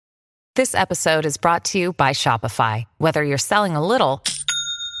This episode is brought to you by Shopify. Whether you're selling a little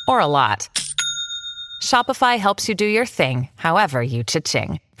or a lot, Shopify helps you do your thing, however you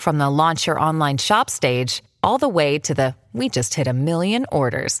cha-ching. From the launch your online shop stage, all the way to the we just hit 1 million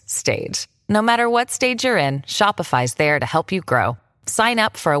orders stage. No matter what stage you're in, Shopify's there to help you grow. Sign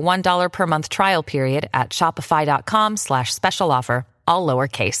up for a $1 per month trial period at shopify.com/special offer, all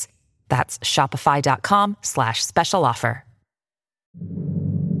lowercase. That's shopify.com/special offer.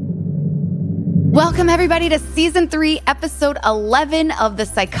 Welcome, everybody, to Season 3, Episode 11 of The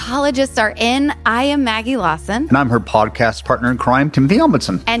Psychologists Are In. I am Maggie Lawson. And I'm her podcast partner in crime, Timothy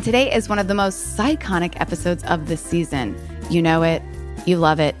Elmondson. And today is one of the most psychonic episodes of the season. You know it. You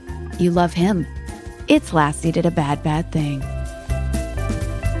love it. You love him. It's Lassie Did a Bad, Bad Thing.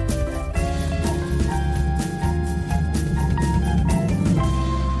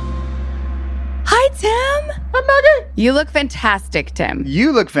 Hi, Tim. Hi, Maggie. You look fantastic, Tim.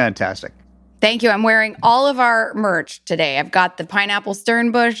 You look fantastic. Thank you. I'm wearing all of our merch today. I've got the pineapple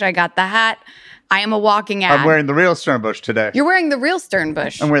Sternbush. I got the hat. I am a walking ad. I'm wearing the real Sternbush today. You're wearing the real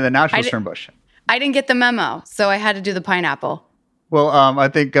Sternbush. I'm wearing the natural Sternbush. I didn't get the memo, so I had to do the pineapple. Well, I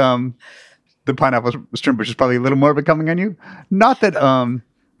think the pineapple Sternbush is probably a little more becoming on you. Not that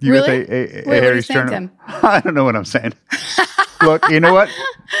you really? get a Wait, hairy sternum. I don't know what I'm saying. Look, you know what?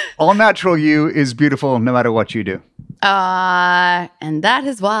 All natural you is beautiful no matter what you do. And that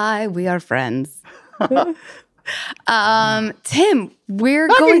is why we are friends. Tim, we're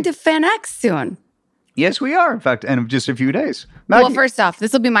going to Fan X soon. Yes, we are. In fact, in just a few days. Maggie. Well, first off,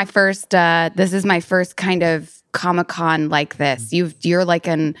 this will be my first. This is my first kind of Comic-Con like this. You're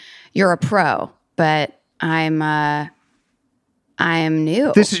a pro, but I'm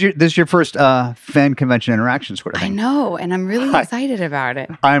new. This is your first fan convention interaction sort of thing. I know, and I'm really excited about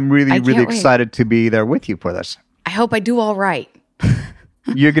it. I'm really excited to be there with you for this. I hope I do all right.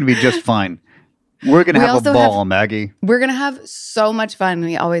 You're going to be just fine. We're going to have a ball, Maggie. We're going to have so much fun.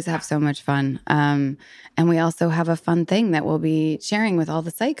 We always have so much fun. And we also have a fun thing that we'll be sharing with all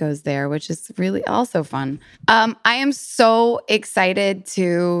the psychos there, which is really also fun. I am so excited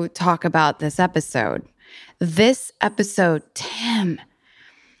to talk about this episode. This episode, Tim,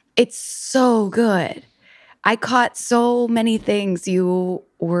 it's so good. I caught so many things you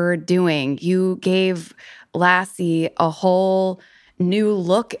were doing. You gave Lassie a whole new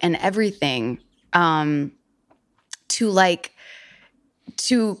look and everything to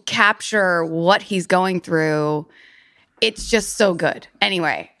capture what he's going through. It's just so good.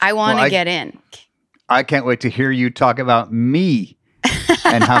 Anyway, I want to get in. I can't wait to hear you talk about me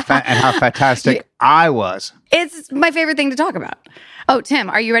and how fantastic I was. It's my favorite thing to talk about. Oh, Tim,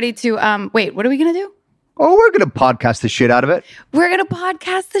 are you ready to wait, what are we going to do? Oh, we're going to podcast the shit out of it. We're going to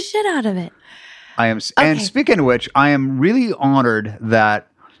podcast the shit out of it. I am. Okay. And speaking of which, I am really honored that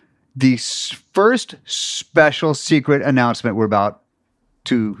the first special secret announcement we're about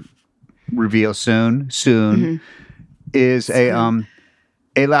to reveal soon is a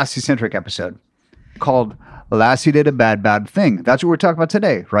Lassie-centric episode called Lassie Did a Bad, Bad Thing. That's what we're talking about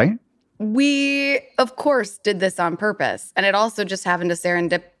today, right? We, of course, did this on purpose. And it also just happened to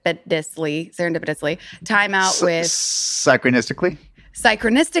serendipitously time out with...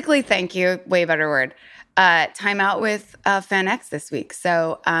 Synchronistically, thank you. Way better word. Time out with Fan X this week.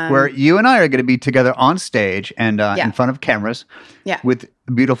 So where you and I are going to be together on stage and in front of cameras with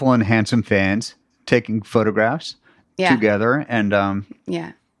beautiful and handsome fans taking photographs together and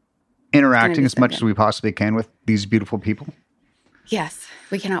interacting as much as we possibly can with these beautiful people. Yes,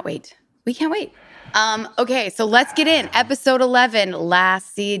 we cannot wait. We can't wait. Okay, so let's get in. Episode 11,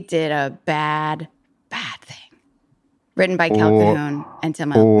 Lassie Did a Bad, Bad Thing. Written by Kel Cahoon and Tim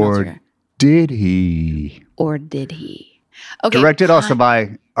Meltzer. Did he? Or did he? Okay. Directed also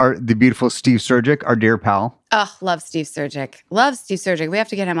by the beautiful Steve Surgic, our dear pal. Oh, love Steve Surgic. Love Steve Surgic. We have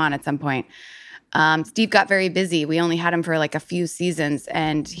to get him on at some point. Steve got very busy. We only had him for like a few seasons,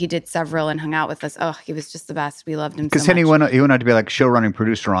 and he did several and hung out with us. Oh, he was just the best. We loved him so much. Because he went on to be like showrunning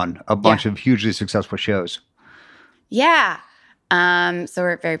producer on a bunch of hugely successful shows. Yeah. So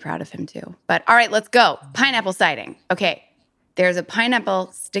we're very proud of him too. But all right, let's go. Pineapple sighting. Okay. There's a pineapple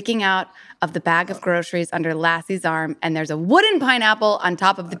sticking out of the bag of groceries under Lassie's arm, and there's a wooden pineapple on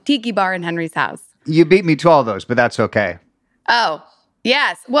top of the tiki bar in Henry's house. You beat me to all those, but that's okay. Oh,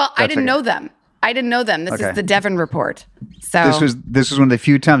 yes. Well, I didn't know them. This is the Devon Report. So this was one of the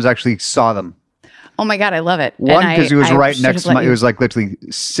few times I actually saw them. Oh my God, I love it. One, because he was right next to my, it was like literally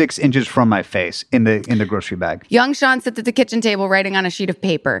 6 inches from my face in the grocery bag. Young Sean sits at the kitchen table writing on a sheet of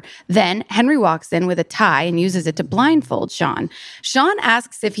paper. Then Henry walks in with a tie and uses it to blindfold Sean. Sean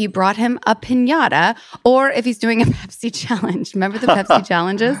asks if he brought him a piñata or if he's doing a Pepsi challenge. Remember the Pepsi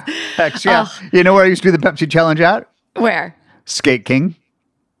challenges? Heck yeah. You know where I used to do the Pepsi challenge at? Where? Skate King.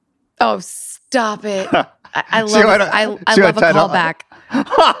 Oh, stop it. I love a callback.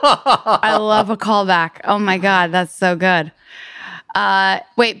 I love a callback. Oh my God, that's so good.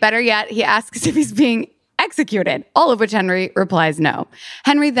 Wait, better yet, he asks if he's being executed, all of which Henry replies no.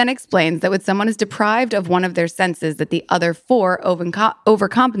 Henry then explains that when someone is deprived of one of their senses, that the other 4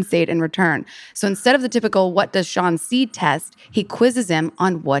 overcompensate in return. So instead of the typical "what does Sean see" test, he quizzes him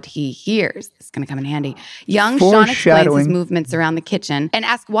on what he hears. This is going to come in handy. Young Sean explains his movements around the kitchen and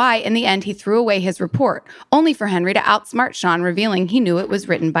asks why, in the end, he threw away his report, only for Henry to outsmart Sean, revealing he knew it was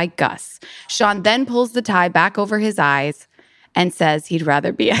written by Gus. Sean then pulls the tie back over his eyes and says he'd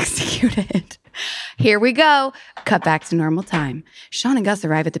rather be executed. Here we go. Cut back to normal time. Sean and Gus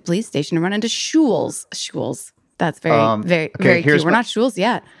arrive at the police station and run into Schools. Schools. That's very cute. We're not Schools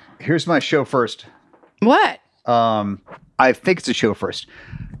yet. Here's my show first. What? I think it's a show first.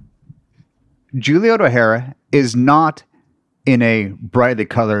 Juliet O'Hara is not in a brightly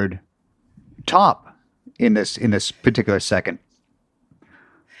colored top in this particular second.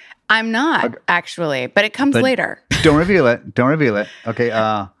 I'm not, actually, but it comes later. Don't reveal it. Don't reveal it. Okay.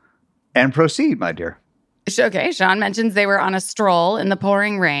 And proceed, my dear. Okay, Sean mentions they were on a stroll in the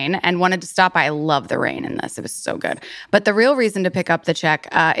pouring rain and wanted to stop by. I love the rain in this. It was so good. But the real reason to pick up the check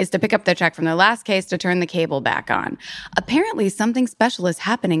is to pick up the check from their last case to turn the cable back on. Apparently, something special is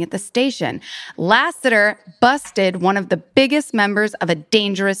happening at the station. Lassiter busted one of the biggest members of a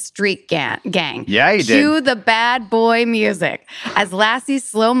dangerous street gang. Yeah, he did. Cue the bad boy music. As Lassie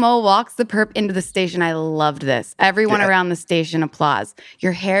slow-mo walks the perp into the station, I loved this. Everyone around the station applauds.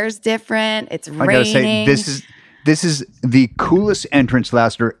 Your hair's different. It's raining. I gotta say, this is the coolest entrance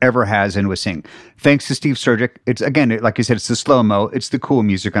Lassiter ever has into a sing. Thanks to Steve Surgic. It's, again, like you said, it's the slow mo. It's the cool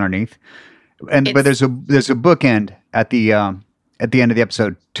music underneath, but there's a bookend at the end of the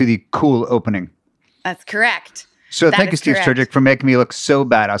episode to the cool opening. That's correct. So thank you, Steve Surgic, for making me look so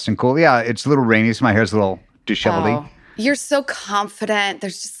badass and cool. Yeah, it's a little rainy, so my hair's a little disheveled. Oh, you're so confident.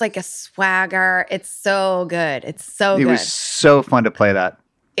 There's just like a swagger. It's so good. It's so good. It was so fun to play that.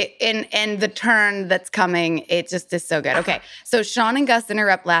 In the turn that's coming, it just is so good. Okay, so Sean and Gus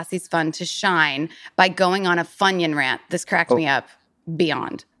interrupt Lassie's fun to shine by going on a Funyun rant. This cracked me up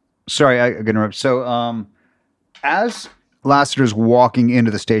beyond. Sorry, I interrupt. So, as Lassiter's walking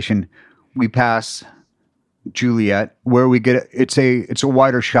into the station, we pass Juliet, where we get it's a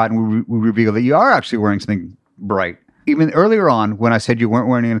wider shot, and we reveal that you are actually wearing something bright. Even earlier on, when I said you weren't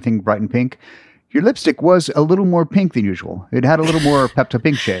wearing anything bright and pink, your lipstick was a little more pink than usual. It had a little more Pepto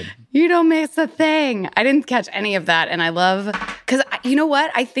Pink shade. You don't miss a thing. I didn't catch any of that. And I love, because you know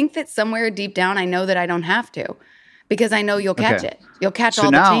what? I think that somewhere deep down, I know that I don't have to, because I know you'll catch it. You'll catch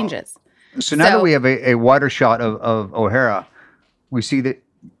all the changes. So now that we have a wider shot of O'Hara, we see that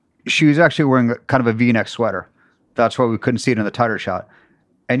she was actually wearing kind of a V-neck sweater. That's why we couldn't see it in the tighter shot.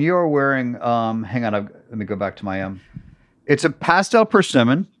 And you're wearing, hang on, let me go back to my, it's a pastel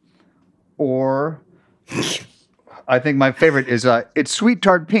persimmon. Or I think my favorite is it's sweet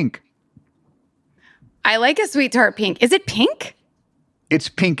tart pink. I like a sweet tart pink. Is it pink? It's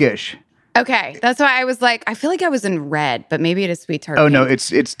pinkish. Okay, that's why I was like, I feel like I was in red, but maybe it is sweet tart. Oh pink. no, it's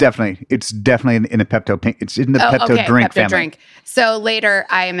definitely in the Pepto Pink. It's in the Pepto drink Pepto family. Drink. So later,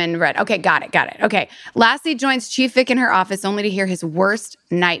 I am in red. Okay, got it. Okay, Lassie joins Chief Vic in her office, only to hear his worst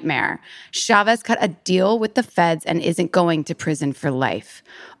nightmare. Chavez cut a deal with the feds and isn't going to prison for life.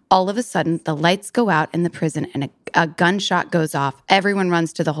 All of a sudden, the lights go out in the prison and a gunshot goes off. Everyone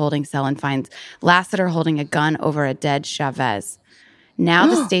runs to the holding cell and finds Lassiter holding a gun over a dead Chavez. Now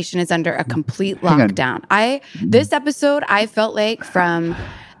the station is under a complete lockdown. This episode, I felt like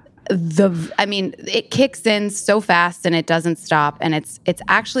it kicks in so fast and it doesn't stop, and it's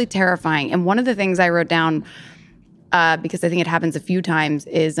actually terrifying. And one of the things I wrote down, because I think it happens a few times,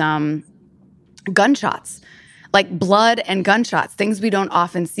 is gunshots. Like blood and gunshots, things we don't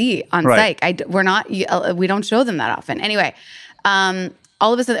often see on psych. We don't show them that often. Anyway, all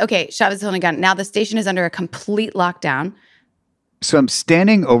of a sudden, okay, Chavez is holding a gun. Now the station is under a complete lockdown. So I'm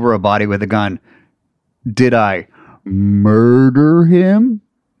standing over a body with a gun. Did I murder him?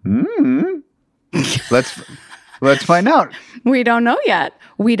 Let's find out. We don't know yet.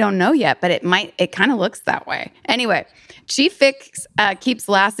 But it kind of looks that way. Anyway, Chief Vic keeps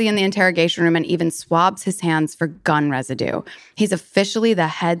Lassie in the interrogation room and even swabs his hands for gun residue. He's officially the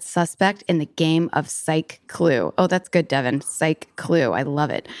head suspect in the game of Psych Clue. Oh, that's good, Devin. Psych Clue. I love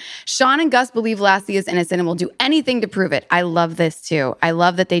it. Sean and Gus believe Lassie is innocent and will do anything to prove it. I love this too. I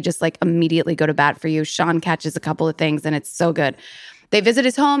love that they just like immediately go to bat for you. Sean catches a couple of things and it's so good. They visit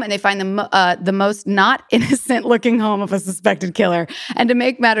his home and they find the most not innocent looking home of a suspected killer. And to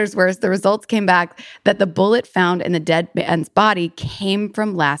make matters worse, the results came back that the bullet found in the dead man's body came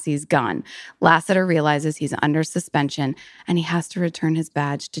from Lassie's gun. Lassiter realizes he's under suspension and he has to return his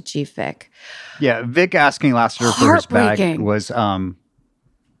badge to Chief Vic. Yeah, Vic asking Lassiter for his badge was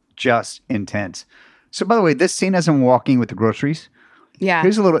just intense. So by the way, this scene as I'm walking with the groceries. Yeah.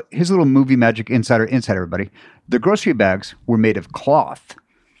 Here's a little movie magic insider, everybody. The grocery bags were made of cloth,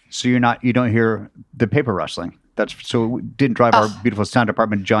 so you don't hear the paper rustling. So it didn't drive our beautiful sound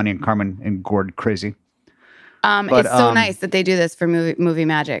department, Johnny and Carmen and Gord, crazy. It's so nice that they do this for movie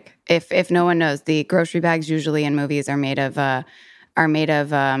magic. If no one knows, the grocery bags usually in movies are made of what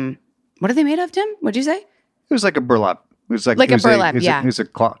are they made of, Tim? What'd you say? It was like a burlap. It was a burlap. It was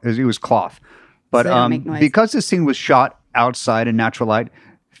cloth. It was cloth. But because this scene was shot outside in natural light,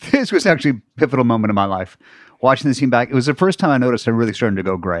 this was actually a pivotal moment in my life. Watching the scene back, it was the first time I noticed I'm really starting to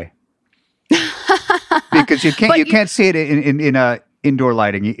go gray. Because you can't see it in indoor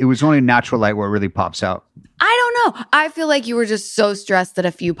lighting. It was only natural light where it really pops out. I don't know. I feel like you were just so stressed that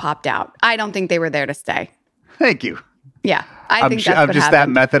a few popped out. I don't think they were there to stay. Thank you. Yeah, I think that's I'm what just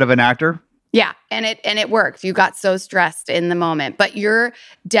happened. that method of an actor. Yeah, and it worked. You got so stressed in the moment, but your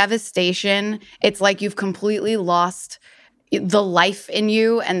devastation, it's like you've completely lost the life in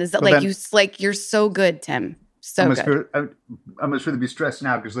you, and you're so good, Tim. So good. I must really be stressed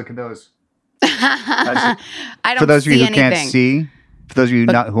now because look at those. I don't. For those of you who anything. can't see, for those of you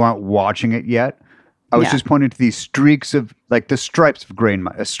who aren't watching it yet, I was just pointing to these streaks of like the stripes of gray,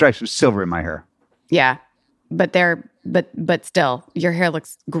 stripes of silver in my hair. Yeah, but still, your hair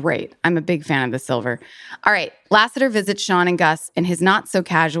looks great. I'm a big fan of the silver. All right, Lassiter visits Sean and Gus in his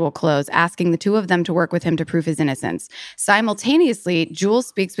not-so-casual clothes, asking the two of them to work with him to prove his innocence. Simultaneously, Jules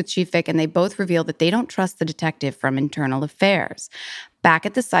speaks with Chief Vic, and they both reveal that they don't trust the detective from Internal Affairs. Back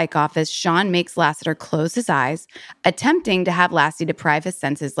at the psych office, Sean makes Lassiter close his eyes, attempting to have Lassie deprive his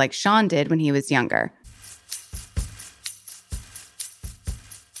senses like Sean did when he was younger.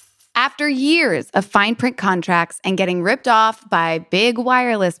 After years of fine print contracts and getting ripped off by big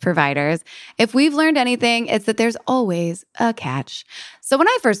wireless providers, if we've learned anything, it's that there's always a catch. So when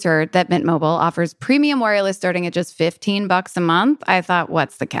I first heard that Mint Mobile offers premium wireless starting at just $15 a month, I thought,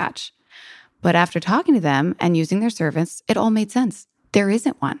 what's the catch? But after talking to them and using their service, it all made sense. There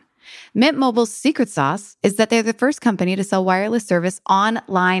isn't one. Mint Mobile's secret sauce is that they're the first company to sell wireless service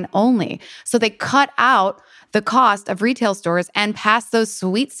online only. So they cut out the cost of retail stores and pass those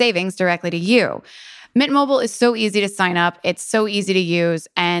sweet savings directly to you. Mint Mobile is so easy to sign up. It's so easy to use.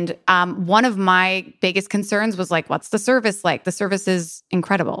 And one of my biggest concerns was like, what's the service like? The service is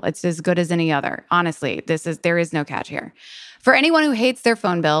incredible. It's as good as any other. Honestly, there is no catch here. For anyone who hates their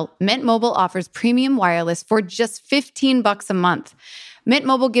phone bill, Mint Mobile offers premium wireless for just $15 a month. Mint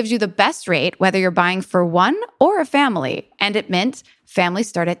Mobile gives you the best rate, whether you're buying for one or a family. And at Mint, families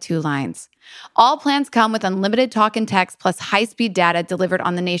start at 2 lines. All plans come with unlimited talk and text plus high-speed data delivered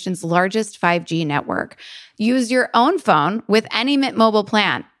on the nation's largest 5G network. Use your own phone with any Mint Mobile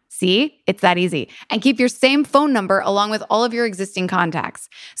plan. See, it's that easy. And keep your same phone number along with all of your existing contacts.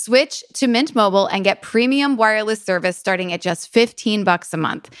 Switch to Mint Mobile and get premium wireless service starting at just $15 a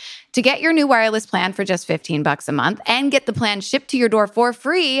month. To get your new wireless plan for just $15 a month and get the plan shipped to your door for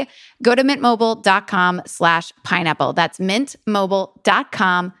free, go to mintmobile.com/pineapple. That's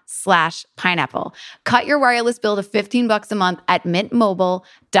mintmobile.com/pineapple. Cut your wireless bill to $15 a month at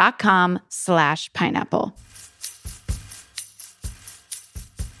mintmobile.com/pineapple.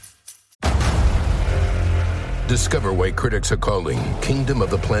 Discover why critics are calling Kingdom of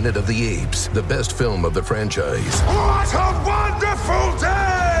the Planet of the Apes the best film of the franchise. What a wonderful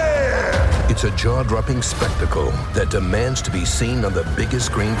day! It's a jaw-dropping spectacle that demands to be seen on the biggest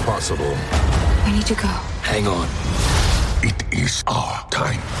screen possible. We need to go. Hang on. It is our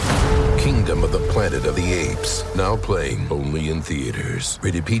time. Kingdom of the Planet of the Apes. Now playing only in theaters.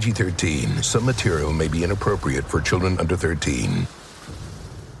 Rated PG-13. Some material may be inappropriate for children under 13.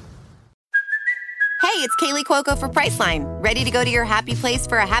 Hey, it's Kaylee Cuoco for Priceline. Ready to go to your happy place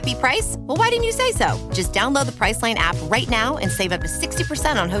for a happy price? Well, why didn't you say so? Just download the Priceline app right now and save up to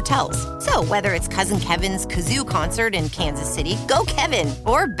 60% on hotels. So whether it's Cousin Kevin's Kazoo Concert in Kansas City, go Kevin,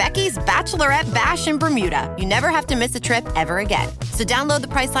 or Becky's Bachelorette Bash in Bermuda, you never have to miss a trip ever again. So download the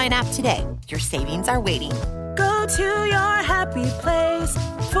Priceline app today. Your savings are waiting. Go to your happy place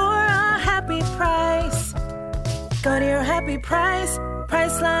for a happy price. Go to your happy price,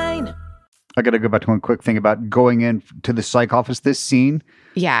 Priceline. I got to go back to one quick thing about going in to the psych office. This scene,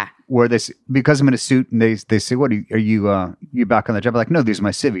 Yeah. where because I'm in a suit, and they say, "What are you back on the job?" I'm like, "No, these are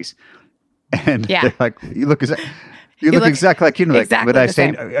my civvies." And they're like, "You look exactly like you know." Like, exactly but I the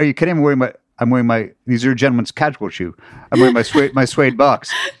say, same. "Are you kidding? I'm wearing my these are gentlemen's casual shoe. I'm wearing my suede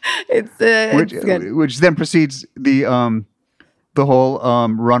box." It's good. Which then precedes the whole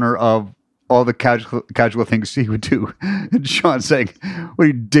runner of all the casual things he would do. And Sean saying, "What are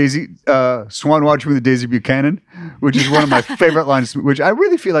you, Daisy swan watching with Daisy Buchanan?" Which is one of my favorite lines, which I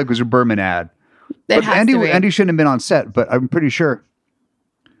really feel like was a Berman ad. But Andy shouldn't have been on set, but I'm pretty sure.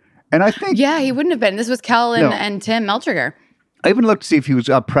 And I think He wouldn't have been. This was Kel and Tim Meltriger. I even looked to see if he was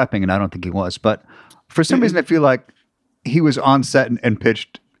up prepping, and I don't think he was. But for some reason, I feel like he was on set and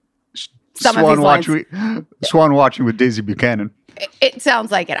pitched Swan watching with Daisy Buchanan. It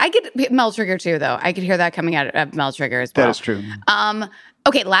sounds like it. I get Meltriger too, though. I could hear that coming out of Meltriger as well. That is true.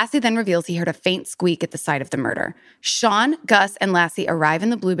 Okay, Lassie then reveals he heard a faint squeak at the site of the murder. Sean, Gus, and Lassie arrive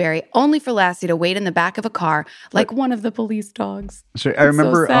in the Blueberry, only for Lassie to wait in the back of a car like one of the police dogs. So I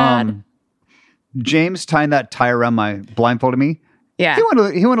remember so sad. James tying that tie around my blindfold of me. Yeah. He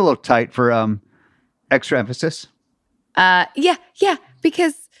went a little tight for extra emphasis. Yeah,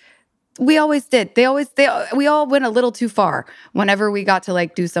 because we always did. We all went a little too far whenever we got to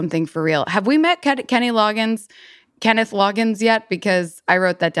like do something for real. Have we met Kenneth Loggins yet? Because I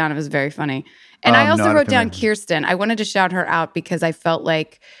wrote that down. It was very funny. And I also wrote down Kirsten. I wanted to shout her out because I felt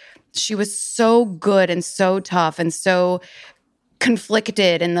like she was so good and so tough and so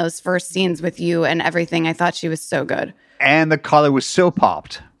conflicted in those first scenes with you and everything. I thought she was so good. And the collar was so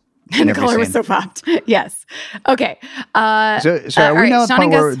popped. And the collar was so popped. Yes. Okay. So are we now at the Sean point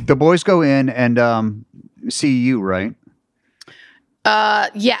and where Gus, the boys go in and see you, right?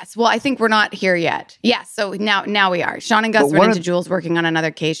 yes. Well, I think we're not here yet. Yes. So now we are. Sean and Gus run into Jules working on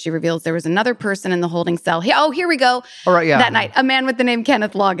another case. She reveals there was another person in the holding cell. Here we go. All right. Yeah. That night, a man with the name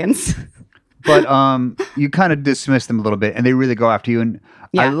Kenneth Loggins. But you kind of dismiss them a little bit, and they really go after you. And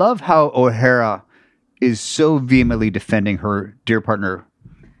I love how O'Hara is so vehemently defending her dear partner,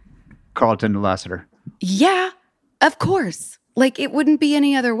 Carlton Lassiter. Yeah, of course. Like it wouldn't be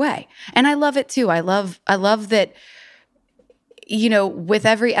any other way. And I love it too. I love that, you know, with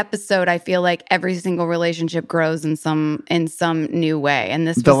every episode, I feel like every single relationship grows in some new way. And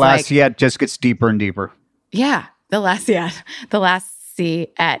this the was Lassie just gets deeper and deeper. Yeah, the Lassie.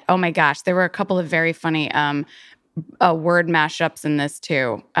 Oh my gosh, there were a couple of very funny word mashups in this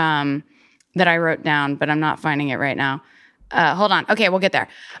too that I wrote down, but I'm not finding it right now. Hold on. Okay, we'll get there.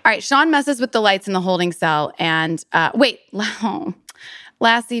 All right, Sean messes with the lights in the holding cell, and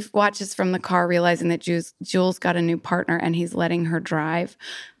Lassie watches from the car, realizing that Jules got a new partner, and he's letting her drive.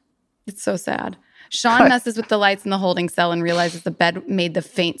 It's so sad. Sean messes with the lights in the holding cell and realizes the bed made the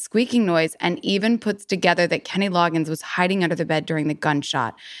faint squeaking noise and even puts together that Kenny Loggins was hiding under the bed during the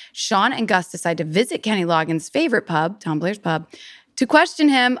gunshot. Sean and Gus decide to visit Kenny Loggins' favorite pub, Tom Blair's pub, to question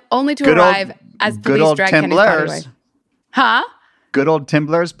him, only to arrive as police drag Kenny's body away. Huh? Good old Tim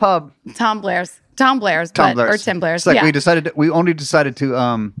Blair's pub. Tom Blair's. Or Tim Blair's. It's like we only decided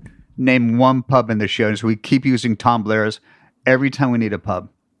to name one pub in the show, so we keep using Tom Blair's every time we need a pub.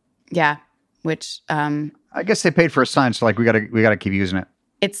 Yeah. Which I guess they paid for a sign, so like we gotta keep using it.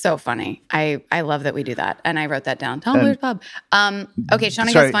 It's so funny. I love that we do that, and I wrote that down. Tom Blair's pub. Okay, Sean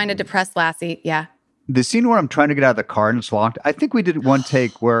and Gus find a depressed Lassie. Yeah. The scene where I'm trying to get out of the car and it's locked. I think we did one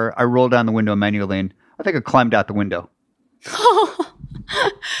take where I rolled down the window manually, and I think I climbed out the window,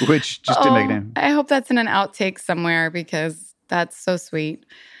 which just didn't make it in. I hope that's in an outtake somewhere because that's so sweet.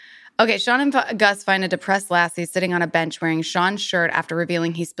 Okay, Sean and Gus find a depressed Lassie sitting on a bench wearing Sean's shirt after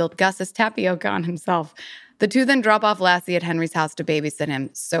revealing he spilled Gus's tapioca on himself. The two then drop off Lassie at Henry's house to babysit him.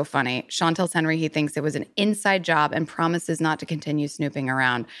 So funny. Sean tells Henry he thinks it was an inside job and promises not to continue snooping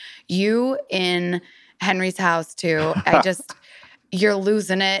around. You in Henry's house too. You're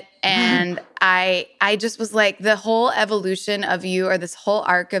losing it. And I just was like, the whole evolution of you, or this whole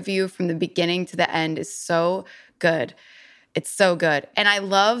arc of you from the beginning to the end, is so good. It's so good. And I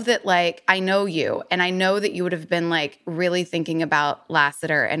love that, like, I know you, and I know that you would have been, like, really thinking about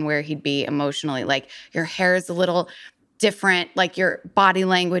Lassiter and where he'd be emotionally. Like, your hair is a little different. Like your body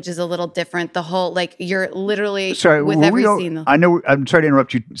language is a little different. The whole, like you're literally Sorry, with well, every scene. I know I'm sorry to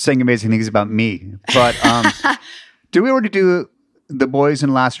interrupt you saying amazing things about me, but do we already do the boys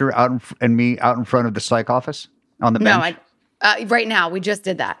and Lasseter and me out in front of the psych office on the bench? No, right now we just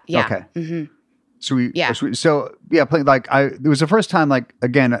did that. Yeah. Okay. Mm-hmm. So playing like it was the first time like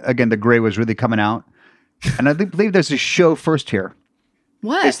again the gray was really coming out, and I believe there's a show first here.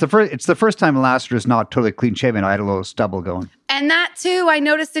 What? It's the first time Lasseter is not totally clean shaven. I had a little stubble going. And that too, I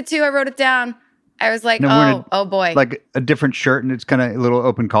noticed it too. I wrote it down. I was like, oh boy. Like a different shirt, and it's kind of a little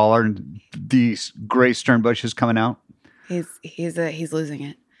open collar, and the gray stern bush is coming out. He's losing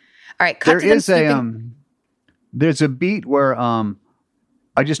it. All right, cut to them snooping. There's a beat where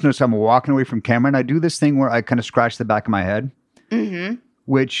I just noticed I'm walking away from camera, and I do this thing where I kind of scratch the back of my head,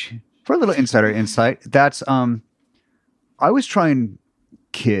 which for a little insider insight, that's I was trying.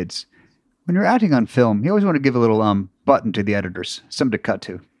 Kids, when you're acting on film, you always want to give a little button to the editors, something to cut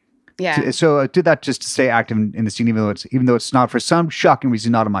to. Yeah. So I did that just to stay active in the scene, even though it's not for some shocking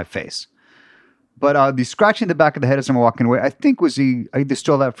reason not on my face. But the scratching the back of the head as I'm walking away, I think I either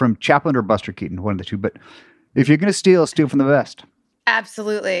stole that from Chaplin or Buster Keaton, one of the two. But if you're going to steal from the best.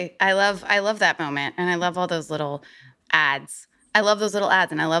 Absolutely, I love that moment, and I love all those little ads. I love those little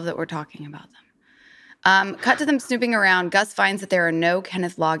ads, and I love that we're talking about them. Cut to them snooping around. Gus finds that there are no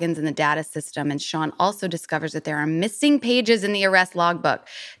Kenneth logins in the data system, and Sean also discovers that there are missing pages in the arrest logbook.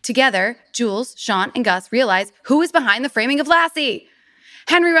 Together, Jules, Sean, and Gus realize who is behind the framing of Lassie.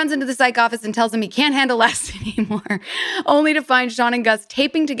 Henry runs into the psych office and tells him he can't handle Lassie anymore, only to find Sean and Gus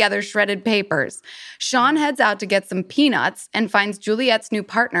taping together shredded papers. Sean heads out to get some peanuts and finds Juliet's new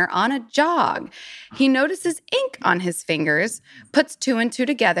partner on a jog. He notices ink on his fingers, puts two and two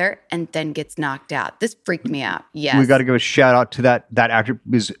together, and then gets knocked out. This freaked me out. Yes. We got to give a shout out to that actor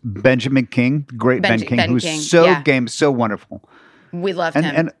is Benjamin King, great Ben King, who's so game, so wonderful. We loved him.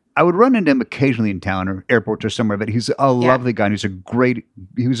 And I would run into him occasionally in town or airports or somewhere, but he's a lovely guy. And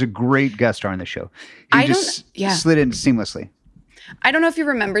he was a great guest star on the show. He just slid in seamlessly. I don't know if you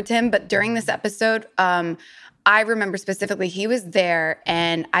remembered him, but during this episode, I remember specifically he was there,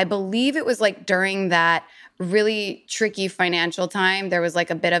 and I believe it was like during that really tricky financial time. There was like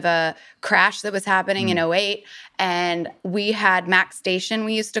a bit of a crash that was happening in 2008, and we had Max Station,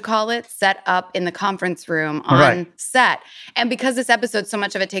 we used to call it, set up in the conference room on set. And because this episode, so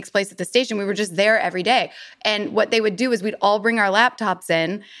much of it takes place at the station, we were just there every day. And what they would do is we'd all bring our laptops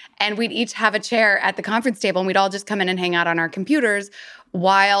in, and we'd each have a chair at the conference table, and we'd all just come in and hang out on our computers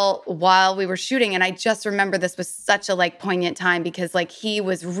while we were shooting. And I just remember this was such a like poignant time because like he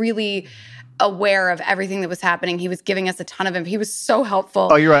was really aware of everything that was happening. He was giving us a ton of him. He was so helpful.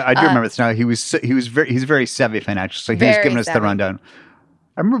 Oh, you're right. I do remember this now. He's very savvy financially, so he was giving us the rundown.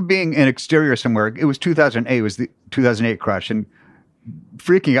 I remember being in exterior somewhere. It was 2008. It was the 2008 crash, and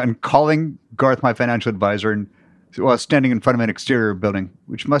freaking out and calling Garth, my financial advisor, and standing in front of an exterior building,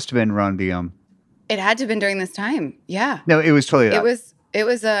 which must have been around the. It had to have been during this time. Yeah. No, it was totally that. It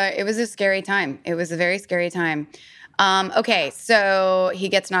was a scary time. It was a very scary time. Okay, so he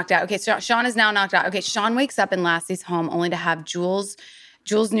gets knocked out. Okay, so Sean is now knocked out. Okay, Sean wakes up in Lassie's home only to have Jules'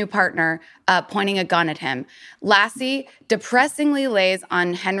 new partner, pointing a gun at him. Lassie depressingly lays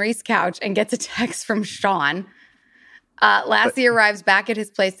on Henry's couch and gets a text from Sean. Lassie arrives back at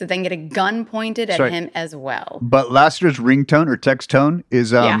his place to then get a gun pointed at him as well. But Lasseter's ringtone or text tone is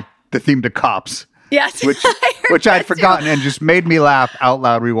the theme to Cops. Yes, which I'd forgotten and just made me laugh out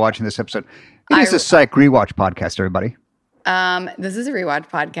loud rewatching this episode. It is a psych rewatch podcast, everybody. This is a rewatch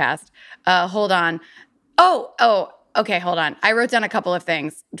podcast. Hold on. Oh, okay, hold on. I wrote down a couple of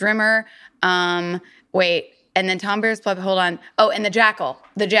things. Drimmer, wait, and then Tom Bear's Pub, hold on. Oh, and the Jackal.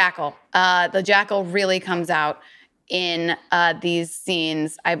 The Jackal really comes out in these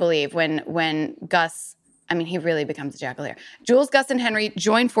scenes, I believe, when Gus... I mean, he really becomes a jackal here. Jules, Gus, and Henry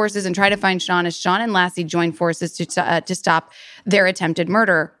join forces and try to find Sean as Sean and Lassie join forces to stop their attempted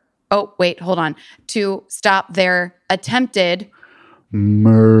murder. Oh, wait, hold on. To stop their attempted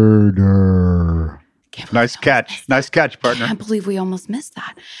murder. Nice catch, partner. I can't believe we almost missed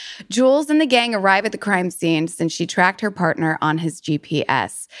that. Jules and the gang arrive at the crime scene since she tracked her partner on his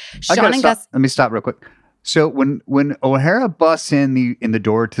GPS. Sean and Gus. Let me stop real quick. So when O'Hara busts in the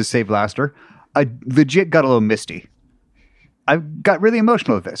door to save Lasseter, I legit got a little misty. I got really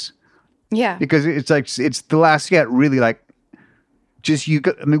emotional with this. Yeah. Because it's the last yet really like just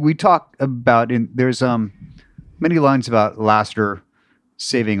we talk about there's many lines about Lasseter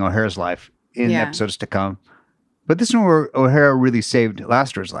saving O'Hara's life in episodes to come. But this one where O'Hara really saved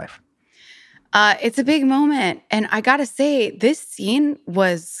Lasseter's life. It's a big moment. And I got to say, this scene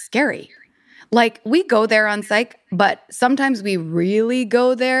was scary. Like, we go there on Psych, but sometimes we really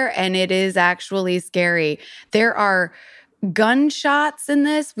go there and it is actually scary. There are gunshots in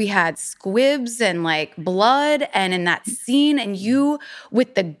this. We had squibs and like blood, and in that scene, and you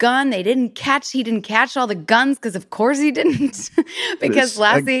with the gun, he didn't catch all the guns because of course he didn't, because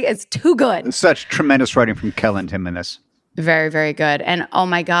Lassie is too good. Such tremendous writing from Kel and Tim in this. Very, very good. And oh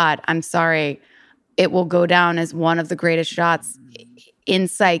my God, I'm sorry. It will go down as one of the greatest shots in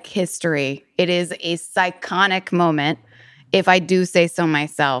Psych history. It is a psychonic moment, if I do say so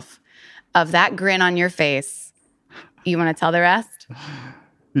myself, of that grin on your face. You want to tell the rest?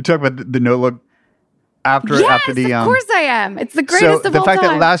 You talk about the no look after yes, after the of course I am. It's the greatest of all time. The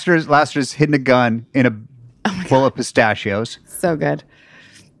fact that Laster's hidden a gun in a bowl of pistachios. So good.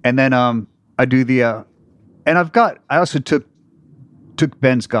 And then I do the and I also took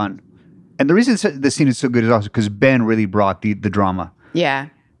Ben's gun. And the reason the scene is so good is also because Ben really brought the drama. Yeah.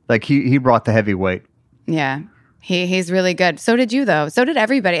 Like he brought the heavyweight. Yeah. He's really good. So did you, though. So did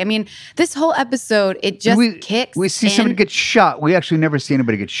everybody. I mean, this whole episode, it just kicks. We see somebody get shot. We actually never see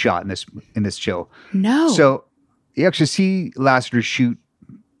anybody get shot in this show. No. So you actually see Lassiter shoot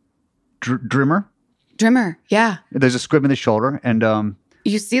Drimmer. Yeah. There's a squib in the shoulder, and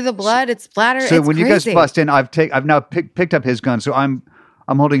you see the blood. It's splattered. So it's when crazy. you guys bust in, I've now picked up his gun. So I'm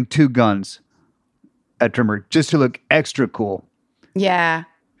holding two guns at Drimmer just to look extra cool. Yeah.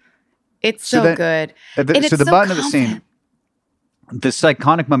 It's so good. So the button of the scene, the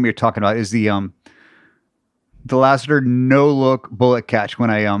psychonic moment you're talking about is the Lassiter no look bullet catch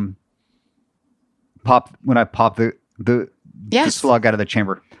when I pop the slug out of the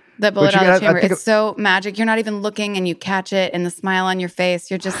chamber. The bullet out of the chamber. It's so magic. You're not even looking and you catch it, and the smile on your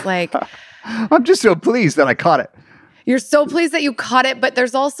face. You're just like, I'm just so pleased that I caught it. You're so pleased that you caught it, but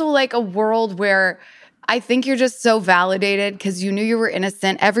there's also like a world where I think you're just so validated because you knew you were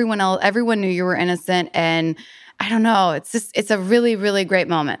innocent. Everyone knew you were innocent. And I don't know, it's a really, really great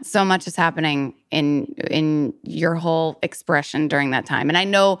moment. So much is happening in your whole expression during that time. And I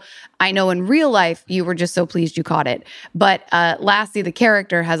know in real life, you were just so pleased you caught it. But Lassie, the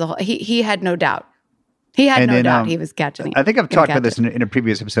character, he had no doubt. He had no doubt he was catching it. I think I've talked about this in a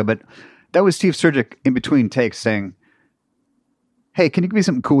previous episode, but that was Steve Surgic in between takes saying, "Hey, can you give me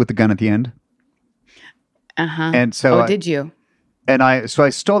something cool with the gun at the end?" Uh-huh. And so, did you? And I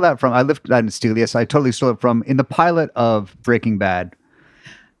stole that from. I didn't steal. Yes, I totally stole it from in the pilot of Breaking Bad.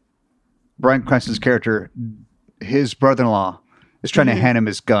 Bryan Cranston's character, his brother-in-law, is trying to hand him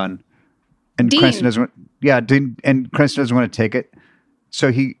his gun, and Dean. Cranston doesn't. Yeah, Dean, and Cranston doesn't want to take it.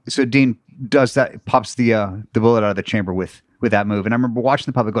 So Dean does that, pops the bullet out of the chamber with that move. And I remember watching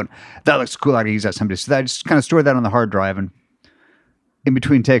the public going, "That looks cool. I could use that someday." So I just kind of stored that on the hard drive, and in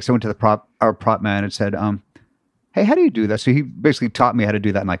between takes, I went to our prop man and said, "Hey, how do you do that?" So he basically taught me how to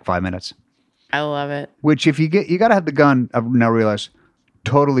do that in like 5 minutes. I love it. Which you got to have the gun. I've now realized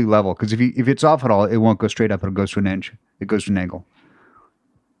totally level, because if it's off at all, it won't go straight up. It'll go to an inch. It goes to an angle.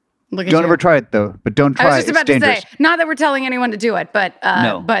 Don't ever try it though. But don't try it. I was just about to say, not that we're telling anyone to do it, but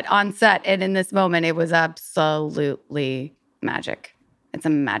No. But on set and in this moment, it was absolutely magic. It's a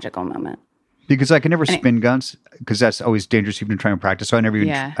magical moment. Because I can never spin guns, because that's always dangerous even to try and practice. So I never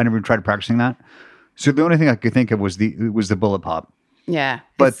even tried practicing that. So the only thing I could think of was the bullet pop. Yeah,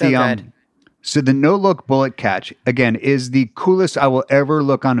 but it's so good. So the no look bullet catch again is the coolest I will ever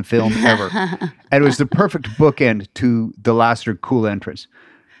look on film ever, and it was the perfect bookend to the Lassiter cool entrance.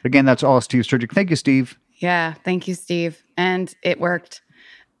 Again, that's all Steve Surgic. Thank you, Steve. Yeah, thank you, Steve, and it worked.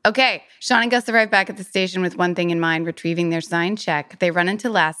 Okay, Sean and Gus arrive back at the station with one thing in mind, retrieving their signed check. They run into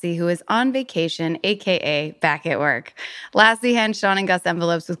Lassie, who is on vacation, a.k.a. back at work. Lassie hands Sean and Gus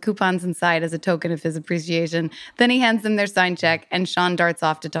envelopes with coupons inside as a token of his appreciation. Then he hands them their signed check, and Sean darts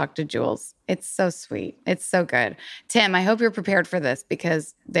off to talk to Jules. It's so sweet. It's so good. Tim, I hope you're prepared for this,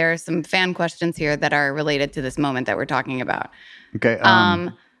 because there are some fan questions here that are related to this moment that we're talking about. Okay.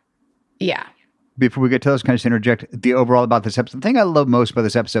 Yeah. Before we get to those, can I just interject the overall about this episode? The thing I love most about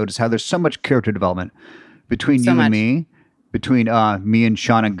this episode is how there's so much character development between you and me, between me and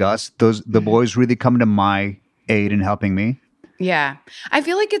Sean and Gus. The boys really come to my aid in helping me. Yeah. I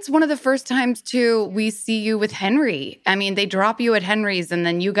feel like it's one of the first times, too, we see you with Henry. I mean, they drop you at Henry's, and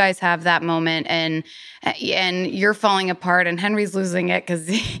then you guys have that moment, and you're falling apart, and Henry's losing it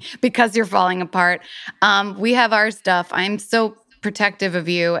because you're falling apart. We have our stuff. I'm so protective of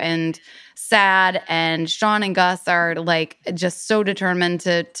you and sad, and Sean and Gus are like just so determined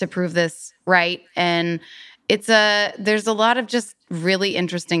to prove this right. And there's a lot of just really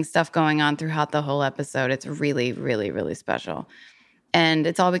interesting stuff going on throughout the whole episode. It's really, really, really special. And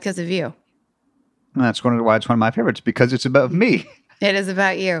it's all because of you. And that's why it's one of my favorites, because it's about me. It is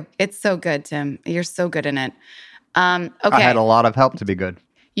about you. It's so good, Tim. You're so good in it. Okay. I had a lot of help to be good.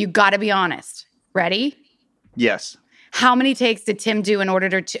 You got to be honest. Ready? Yes. How many takes did Tim do in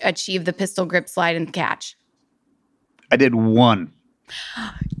order to achieve the pistol grip slide and catch? I did one.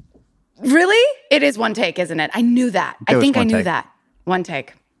 Really? It is one take, isn't it? I knew that. I think I knew that. One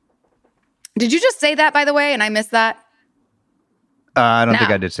take. Did you just say that, by the way, and I missed that? I don't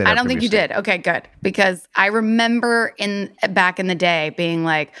think I did say that. I don't think you did. Okay, good. Because I remember back in the day being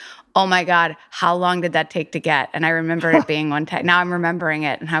like, oh my God, how long did that take to get? And I remember it being one take. Now I'm remembering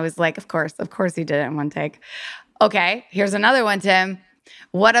it. And I was like, of course he did it in one take. Okay, here's another one, Tim.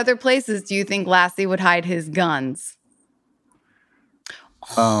 What other places do you think Lassie would hide his guns?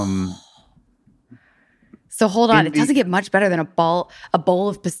 So hold on. It doesn't get much better than a bowl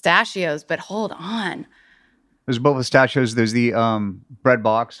of pistachios, but hold on. There's a bowl of pistachios. There's the bread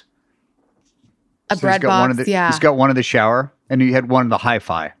box. Bread box, yeah. He's got one in the shower, and he had one in the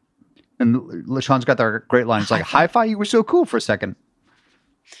hi-fi. And LaShawn's got that great line. It's like, hi-fi? You were so cool for a second.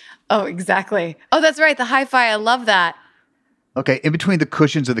 Oh, exactly. Oh, that's right. The hi-fi. I love that. Okay, in between the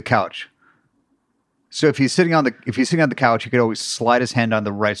cushions of the couch. So if he's sitting on the couch, he could always slide his hand on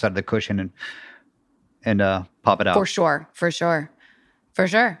the right side of the cushion and pop it out. For sure.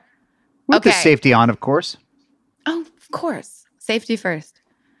 With the safety on, of course. Oh, of course. Safety first.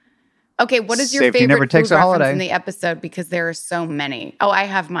 Okay, what is your Safety favorite never takes food a reference holiday. in the episode? Because there are so many. Oh, I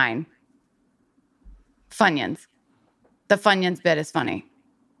have mine. Funyuns. The Funyuns bit is funny.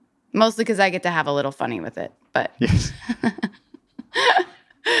 Mostly because I get to have a little funny with it. But yes.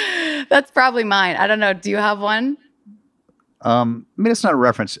 That's probably mine. I don't know. Do you have one? I mean, it's not a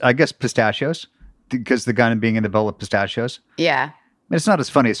reference. I guess pistachios, because the gun being in the bowl of pistachios. Yeah. I mean, it's not as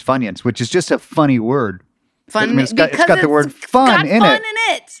funny as Funyuns, which is just a funny word. Fun. I mean, it's got the word fun in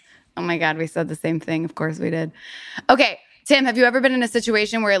it. Oh my God, we said the same thing. Of course we did. Okay, Tim, have you ever been in a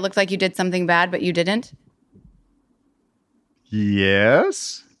situation where it looked like you did something bad, but you didn't?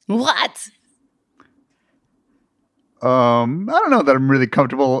 Yes. What? I don't know that I'm really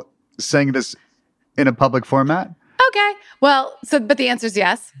comfortable saying this in a public format. Okay. Well, but the answer is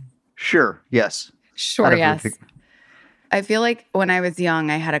yes. Sure. Yes. Sure. Yes. I feel like when I was young,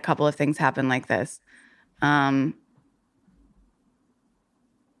 I had a couple of things happen like this.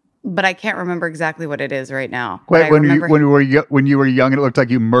 But I can't remember exactly what it is right now. Wait, when you were young, it looked like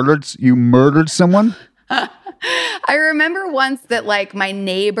you murdered someone? I remember once that like my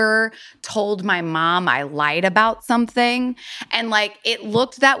neighbor told my mom I lied about something, and like it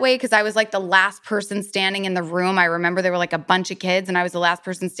looked that way because I was like the last person standing in the room. I remember there were like a bunch of kids and I was the last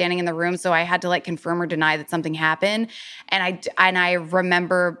person standing in the room, so I had to like confirm or deny that something happened. And I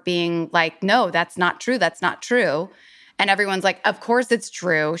remember being like, no, that's not true. That's not true. And everyone's like, of course it's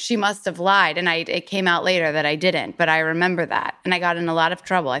true. She must have lied. And it came out later that I didn't, but I remember that. And I got in a lot of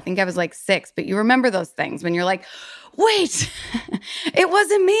trouble. I think I was like 6, but you remember those things when you're like, wait, it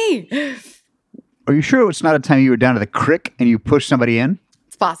wasn't me. Are you sure it's not a time you were down at the creek and you pushed somebody in?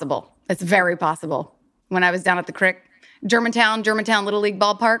 It's possible. It's very possible. When I was down at the creek, Germantown Little League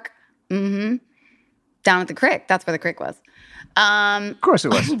Ballpark. Mm-hmm. Down at the creek. That's where the creek was. Of course it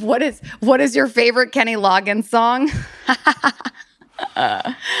was. What is your favorite Kenny Loggins song?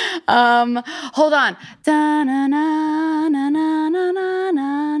 Hold on.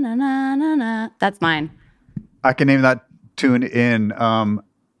 That's mine. I can name that tune in. You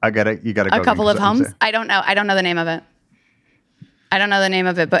gotta go. A couple of hums. I don't know the name of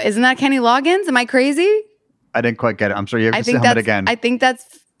it. But isn't that Kenny Loggins? Am I crazy? I didn't quite get it. I'm sorry. You have to hum it again. I think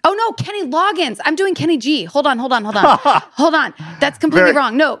that's. Oh no, Kenny Loggins. I'm doing Kenny G. Hold on. Hold on. That's completely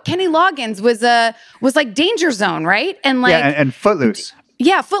wrong. No, Kenny Loggins was like Danger Zone, right? And like and Footloose.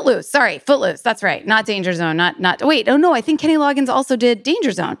 Yeah, Footloose. Sorry, Footloose. That's right. Not Danger Zone. Not. Wait. Oh no, I think Kenny Loggins also did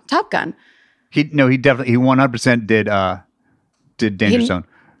Danger Zone. Top Gun. He 100% did Danger Zone.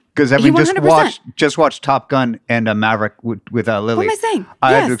 Because I mean, just watched Top Gun and Maverick with Lily. What am I saying?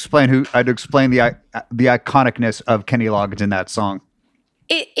 I had to explain the iconicness of Kenny Loggins in that song.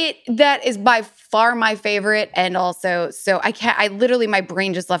 That is by far my favorite, and also I literally my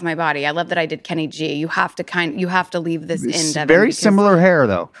brain just left my body. I love that I did Kenny G. You have to leave this in, Devin. Very similar hair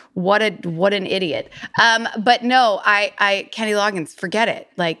though. What an idiot. But no, I Kenny Loggins, forget it.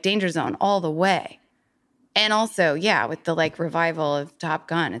 Like Danger Zone all the way. And also, yeah, with the like revival of Top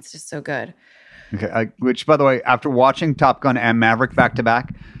Gun, it's just so good. Okay, which by the way, after watching Top Gun and Maverick back to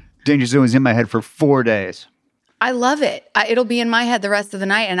back, Danger Zone was in my head for 4 days. I love it. It'll be in my head the rest of the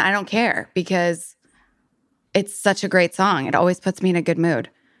night, and I don't care because it's such a great song. It always puts me in a good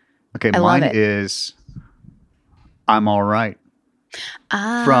mood. Okay, mine is I'm All Right.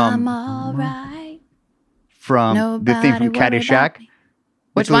 I'm all right. From the theme from Caddyshack.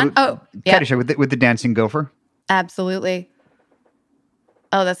 Which one? Oh, yeah. Caddyshack with the dancing gopher. Absolutely.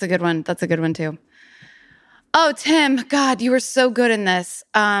 Oh, that's a good one. That's a good one too. Oh, Tim, God, you were so good in this.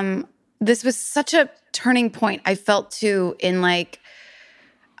 This was such a turning point. I felt too in like,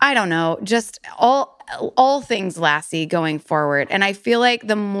 I don't know, just all things Lassie going forward. And I feel like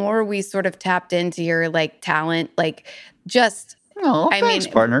the more we sort of tapped into your like talent, like just, thanks,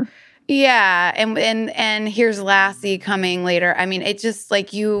 partner. Yeah, and here's Lassie coming later. I mean, it just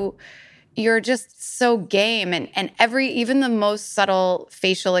like you're just so game and even the most subtle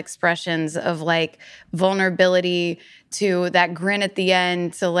facial expressions of like vulnerability to that grin at the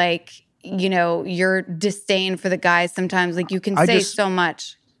end to like, you know, your disdain for the guys sometimes, like you can say so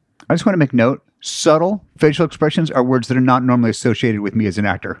much. I just want to make note, subtle facial expressions are words that are not normally associated with me as an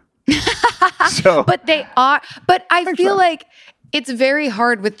actor. But they are, but I feel like it's very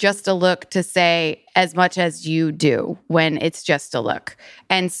hard with just a look to say as much as you do when it's just a look.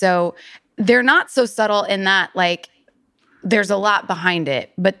 And so they're not so subtle in that, like, there's a lot behind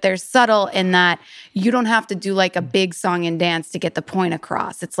it, but they're subtle in that you don't have to do like a big song and dance to get the point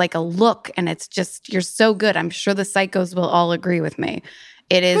across. It's like a look, and it's just, you're so good. I'm sure the psychos will all agree with me.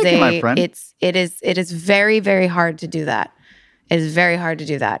 It is it is very, very hard to do that. It is very hard to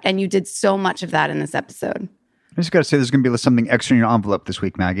do that. And you did so much of that in this episode. I just got to say there's going to be something extra in your envelope this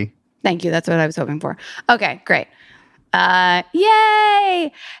week, Maggie. Thank you. That's what I was hoping for. Okay, great.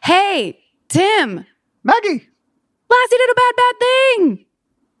 Yay! Hey, Tim. Maggie. Lassie did a bad thing.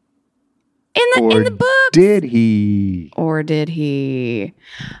 In the book. Did he? Or did he?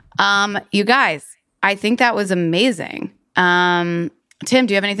 You guys, I think that was amazing. Tim,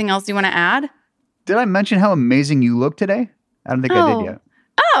 do you have anything else you want to add? Did I mention how amazing you look today? I don't think I did yet.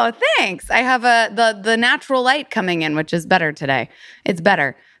 Oh, thanks. I have the natural light coming in, which is better today. It's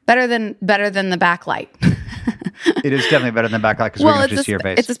better than the backlight. It is definitely better than the backlight because we can just see your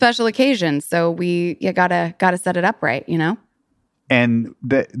face. It's a special occasion, so you gotta set it up right, you know. And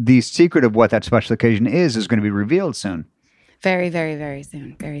the secret of what that special occasion is going to be revealed soon. Very, very, very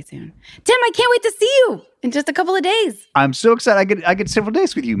soon. Very soon. Tim, I can't wait to see you in just a couple of days. I'm so excited. I get several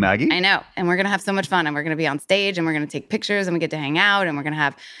days with you, Maggie. I know. And we're going to have so much fun. And we're going to be on stage and we're going to take pictures and we get to hang out and we're going to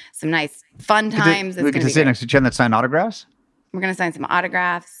have some nice fun times. We get to sit next to each other and sign autographs? We're going to sign some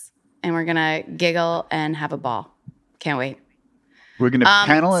autographs and we're going to giggle and have a ball. Can't wait. We're going to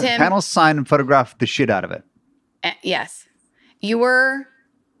panel sign and photograph the shit out of it. Yes. You were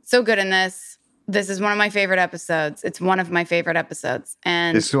so good in this. This is one of my favorite episodes. It's one of my favorite episodes.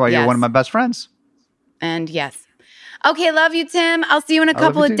 And this is why you're one of my best friends. And yes. Okay, love you, Tim. I'll see you in a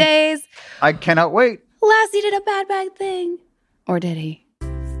couple of days. I cannot wait. Lassie did a bad thing. Or did he?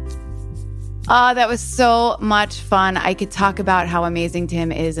 Oh, that was so much fun. I could talk about how amazing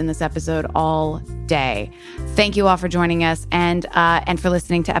Tim is in this episode all day. Thank you all for joining us and for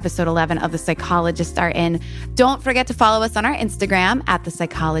listening to episode 11 of The Psychologists Are In. Don't forget to follow us on our Instagram at The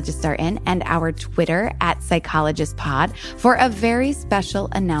Psychologists Are In and our Twitter at PsychologistPod for a very special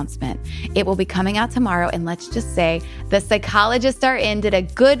announcement. It will be coming out tomorrow, and let's just say The Psychologists Are In did a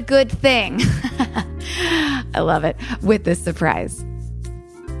good thing. I love it. With this surprise.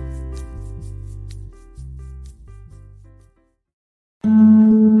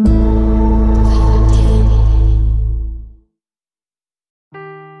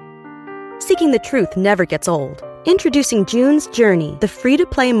 Seeking the truth never gets old. Introducing June's Journey, the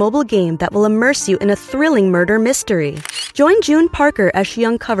free-to-play mobile game that will immerse you in a thrilling murder mystery. Join June Parker as she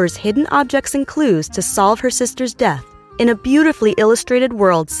uncovers hidden objects and clues to solve her sister's death in a beautifully illustrated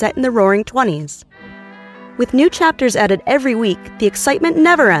world set in the Roaring '20s. With new chapters added every week, the excitement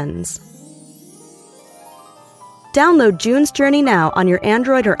never ends. Download June's Journey now on your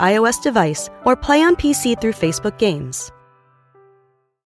Android or iOS device or play on PC through Facebook Games.